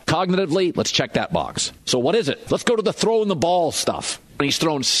smart. Cognitively, let's check that box. So what is it? Let's go to the throwing the ball stuff. He's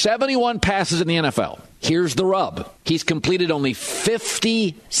thrown 71 passes in the NFL. Here's the rub. He's completed only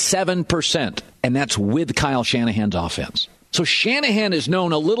 57%, and that's with Kyle Shanahan's offense. So Shanahan is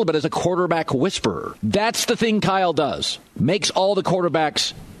known a little bit as a quarterback whisperer. That's the thing Kyle does. Makes all the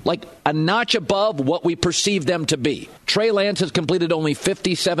quarterbacks like a notch above what we perceive them to be. Trey Lance has completed only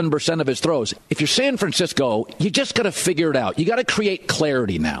 57% of his throws. If you're San Francisco, you just got to figure it out. You got to create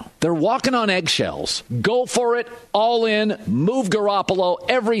clarity now. They're walking on eggshells. Go for it, all in, move Garoppolo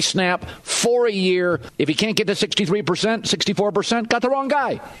every snap for a year. If he can't get to 63%, 64%, got the wrong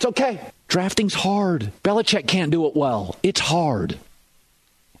guy. It's okay. Drafting's hard. Belichick can't do it well. It's hard.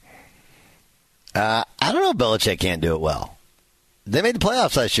 I don't know if Belichick can't do it well. They made the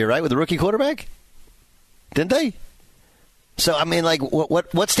playoffs last year, right, with the rookie quarterback? Didn't they? So, I mean, like,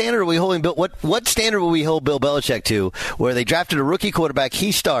 what standard are we holding Bill? What standard will we hold Bill Belichick to, where they drafted a rookie quarterback,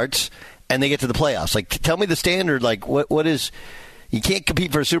 he starts, and they get to the playoffs? Like, tell me the standard. Like, what is? You can't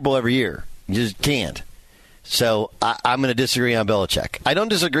compete for a Super Bowl every year. You just can't. So I'm going to disagree on Belichick. I don't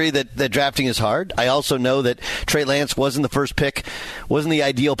disagree that drafting is hard. I also know that Trey Lance wasn't the first pick, wasn't the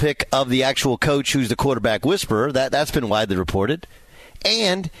ideal pick of the actual coach who's the quarterback whisperer. That's been widely reported.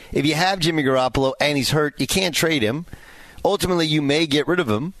 And if you have Jimmy Garoppolo and he's hurt, you can't trade him. Ultimately, you may get rid of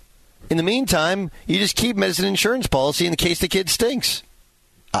him. In the meantime, you just keep him as an insurance policy in case the kid stinks.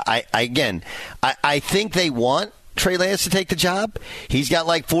 I think they want Trey Lance to take the job. He's got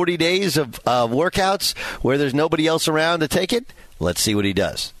like 40 days of workouts where there's nobody else around to take it. Let's see what he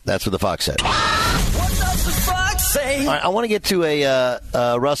does. That's what the Fox said. What does the Fox say? All right, I want to get to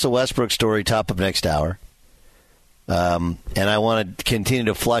a Russell Westbrook story top of next hour. And I want to continue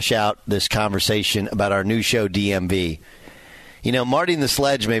to flush out this conversation about our new show, DMV. You know, Marty and the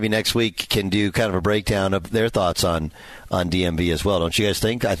Sledge maybe next week can do kind of a breakdown of their thoughts on DMV as well. Don't you guys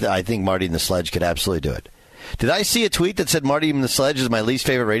think? I think Marty and the Sledge could absolutely do it. Did I see a tweet that said Marty and the Sledge is my least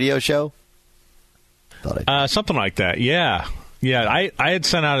favorite radio show? Something like that, yeah. Yeah, I had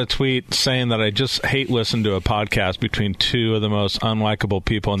sent out a tweet saying that I just hate listening to a podcast between two of the most unlikable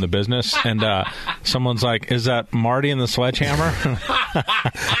people in the business. And someone's like, is that Marty and the Sledgehammer?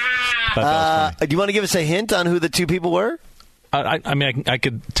 Do you want to give us a hint on who the two people were? I mean, I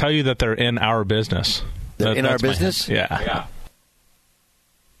could tell you that they're in our business. They're in our business? Yeah.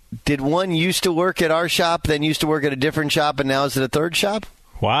 Did one used to work at our shop, then used to work at a different shop, and now is at a third shop?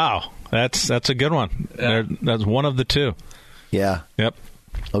 Wow. That's a good one. Yeah. That's one of the two. Yeah. Yep.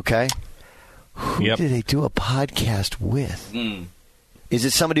 Okay. Who did they do a podcast with? Is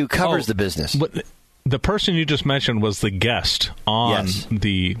it somebody who covers the business? But the person you just mentioned was the guest on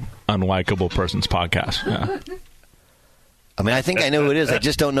the Unlikable Person's podcast. Yeah. I mean, I think I know who it is. I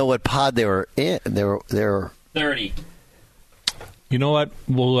just don't know what pod they were in. They were 30. You know what?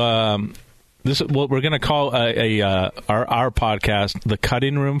 We'll this is what we're going to call our podcast, The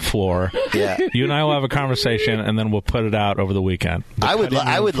Cutting Room Floor. Yeah. You and I will have a conversation, and then we'll put it out over the weekend. I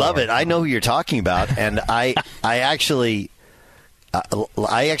would love it. I know who you're talking about, and I actually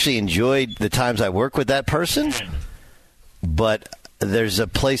enjoyed the times I work with that person, but there's a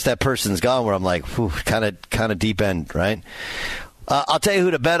place that person's gone where I'm like, kind of deep end, right? I'll tell you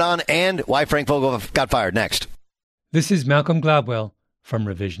who to bet on and why Frank Vogel got fired next. This is Malcolm Gladwell from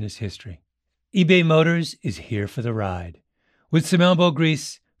Revisionist History. eBay Motors is here for the ride. With some elbow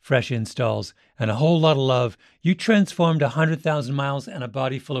grease, fresh installs, and a whole lot of love, you transformed 100,000 miles and a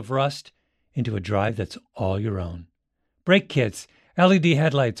body full of rust into a drive that's all your own. Brake kits, LED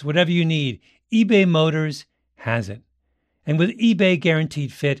headlights, whatever you need, eBay Motors has it. And with eBay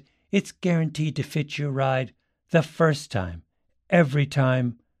Guaranteed Fit, it's guaranteed to fit your ride the first time, every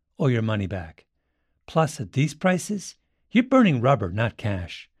time, or your money back. Plus, at these prices, you're burning rubber, not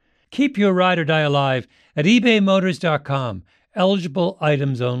cash. Keep your ride or die alive at ebaymotors.com. Eligible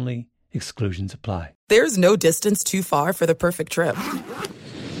items only. Exclusions apply. There's no distance too far for the perfect trip.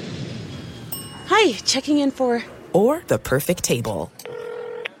 Hi, checking in for... Or the perfect table.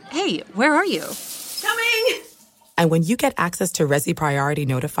 Hey, where are you? Coming! And when you get access to Resi Priority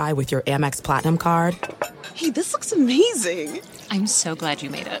Notify with your Amex Platinum card... Hey, this looks amazing. I'm so glad you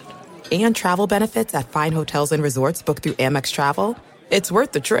made it. And travel benefits at fine hotels and resorts booked through Amex Travel, it's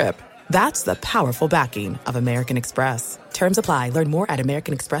worth the trip. That's the powerful backing of American Express. Terms apply. Learn more at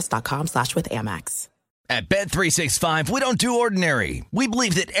americanexpress.com/withAmex. At Bet365, we don't do ordinary. We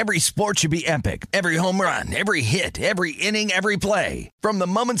believe that every sport should be epic. Every home run, every hit, every inning, every play. From the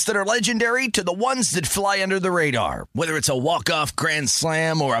moments that are legendary to the ones that fly under the radar. Whether it's a walk-off grand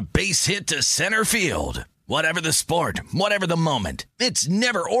slam or a base hit to center field. Whatever the sport, whatever the moment. It's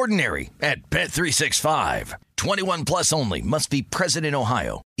never ordinary at Bet365. 21 plus only. Must be present in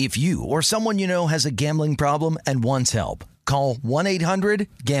Ohio. If you or someone you know has a gambling problem and wants help, call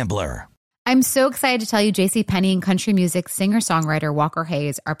 1-800-GAMBLER. I'm so excited to tell you JCPenney and country music singer-songwriter Walker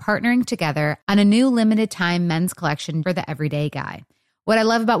Hayes are partnering together on a new limited-time men's collection for the everyday guy. What I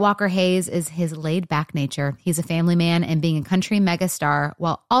love about Walker Hayes is his laid-back nature. He's a family man, and being a country megastar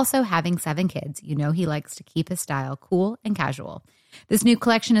while also having 7 kids, you know he likes to keep his style cool and casual. This new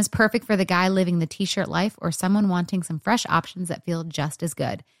collection is perfect for the guy living the t-shirt life or someone wanting some fresh options that feel just as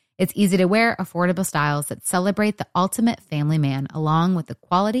good. It's easy to wear, affordable styles that celebrate the ultimate family man, along with the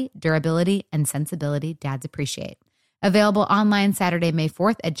quality, durability, and sensibility dads appreciate. Available online Saturday, May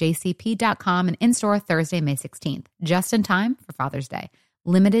 4th at jcp.com and in-store Thursday, May 16th. Just in time for Father's Day.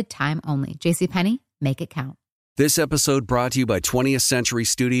 Limited time only. JCPenney, make it count. This episode brought to you by 20th Century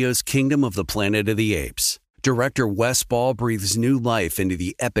Studios' Kingdom of the Planet of the Apes. Director Wes Ball breathes new life into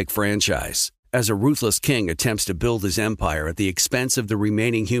the epic franchise. As a ruthless king attempts to build his empire at the expense of the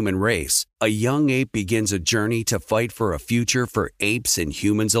remaining human race, a young ape begins a journey to fight for a future for apes and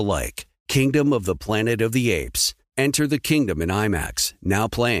humans alike. Kingdom of the Planet of the Apes. Enter the kingdom in IMAX, now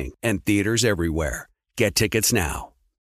playing, and theaters everywhere. Get tickets now.